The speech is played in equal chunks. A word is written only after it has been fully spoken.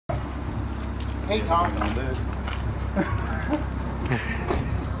Hey, Tom. On this.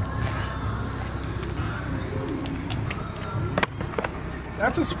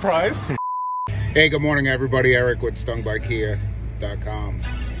 That's a surprise. Hey, good morning, everybody. Eric with StungByKia.com.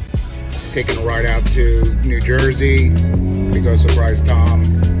 Taking a ride out to New Jersey to go surprise Tom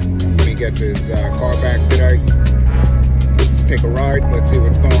when he gets his car back today. Let's take a ride. Let's see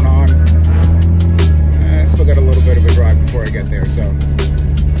what's going on. I still got a little bit of a drive before I get there, so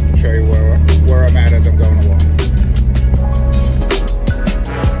I'll show you where I'm at as I'm going along.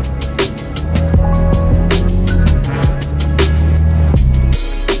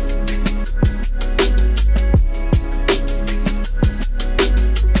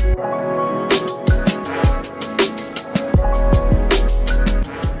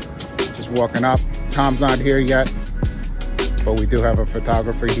 Walking up. Tom's not here yet, but we do have a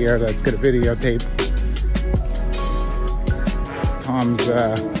photographer here that's going to videotape Tom's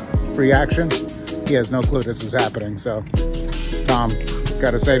reaction. He has no clue this is happening, so Tom,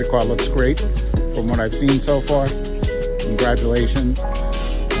 gotta say the car looks great from what I've seen so far. Congratulations,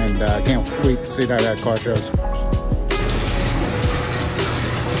 and I can't wait to see that at car shows.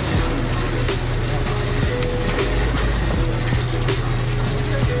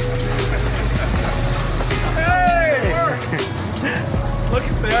 Look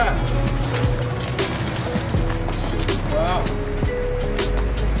at that. Wow. Wow.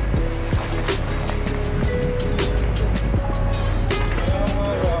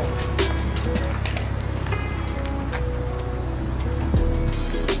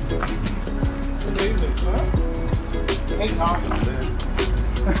 Amazing, huh? Hey, Tom.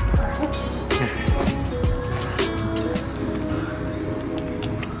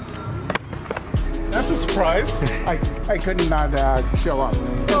 That's a surprise. I could not show up.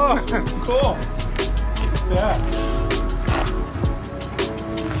 Oh, cool. Yeah.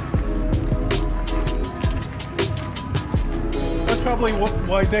 That's probably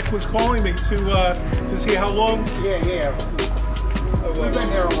why Nick was calling me to see how long. Yeah. We've been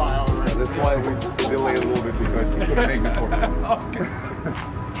here a while already. That's why we delay a little bit, because he couldn't make before. Okay.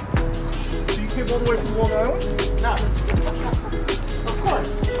 So you came all the way from Long Island? No. Of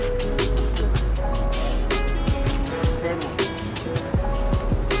course.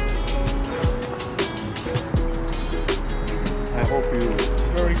 I hope you...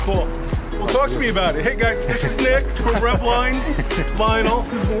 Very cool. Well, talk to me about it. Hey guys, this is Nick from Revline Vinyl,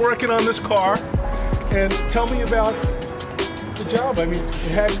 who's been working on this car. And tell me about the job. I mean,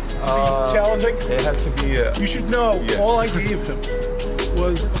 it had to be challenging. It had to be... You should know, yeah. all I gave him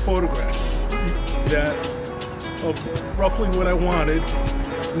was a photograph of roughly what I wanted.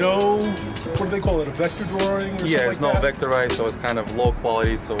 No, what do they call it, a vector drawing or something Yeah, it's like not that? vectorized, so it's kind of low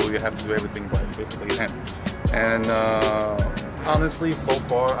quality, so you have to do everything by basically hand. And honestly, so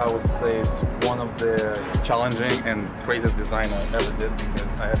far, I would say it's one of the challenging and craziest design I ever did,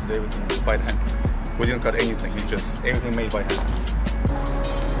 because I had to do everything by hand. We didn't cut anything, it's just everything made by hand.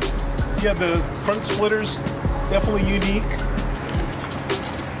 Yeah, the front splitter's definitely unique.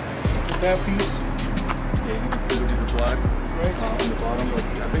 That piece. Yeah, you can see we did the black Right. on the bottom, like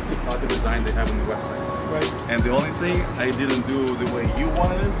basically the design they have on the website. Right. And the only thing I didn't do the way you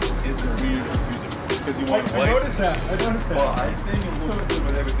wanted it is the rear diffuser. Because you want I white. noticed that. Well, I think it looks good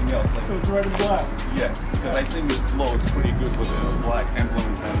with everything else. Like, So it's red and black. yes, because I think it flows pretty good with the black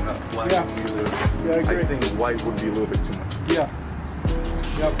emblems and black diffuser. Yeah, I agree. I think white would be a little bit too much. Yeah.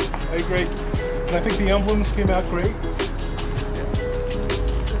 Yep, I agree. And I think the emblems came out great.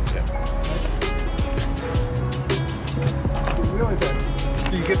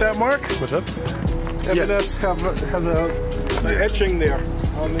 Do you get that, Mark? What's up? M&S has an etching there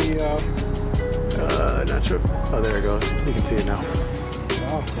on the. Not sure. Oh, there it goes. You can see it now.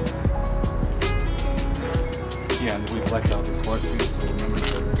 Wow. Yeah, and we blacked out this part too, so remember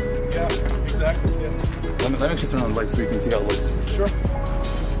that. Yeah, exactly. Yeah. Let me actually turn on the light so you can see how it looks. Sure.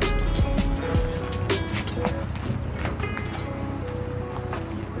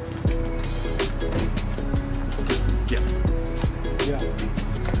 Yeah. Yeah.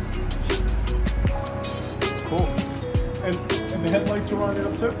 Cool. And the headlights are on it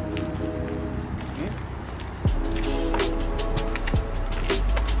up too?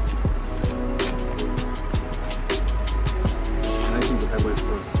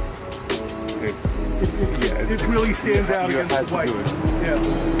 It really stands out against the white. Yeah.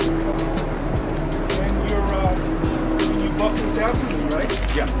 And you buff this out to me, right?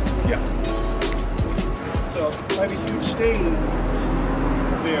 Yeah. Yeah. So I have a huge stain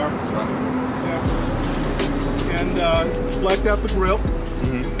there. Yeah. And blacked out the grill.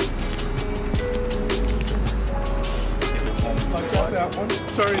 Mm-hmm. Yeah, I got that one.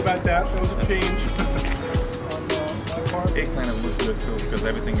 Sorry about that. That was a change on my part. It kind of looks good too because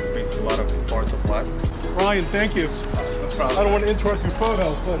everything is basically a lot of parts of flat. Ryan, thank you. No problem. I don't want to interrupt your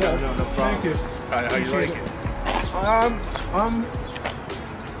photo, but No problem. thank you. How you like it? I'm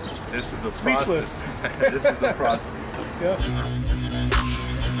This is a speechless. process. This is a process. Yeah.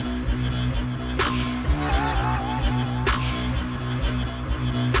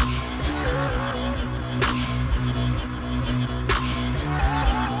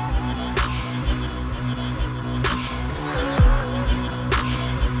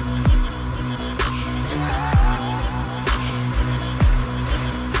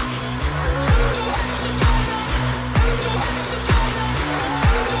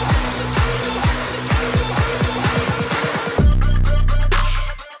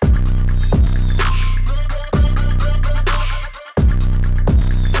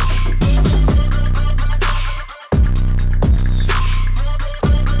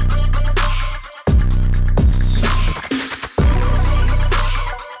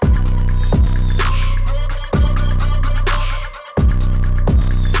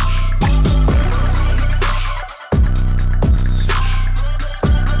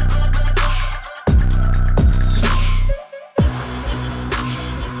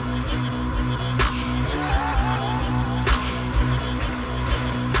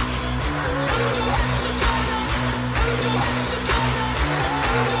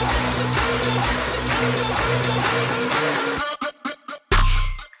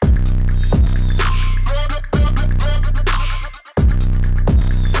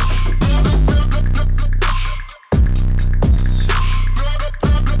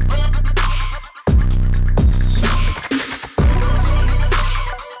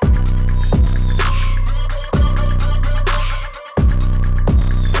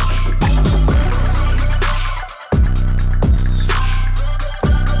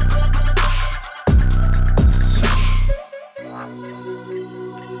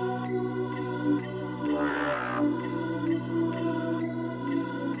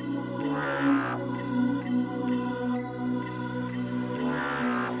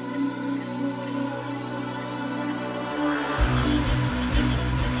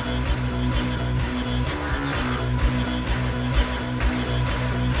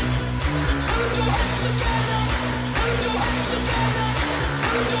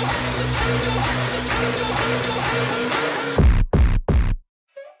 Together.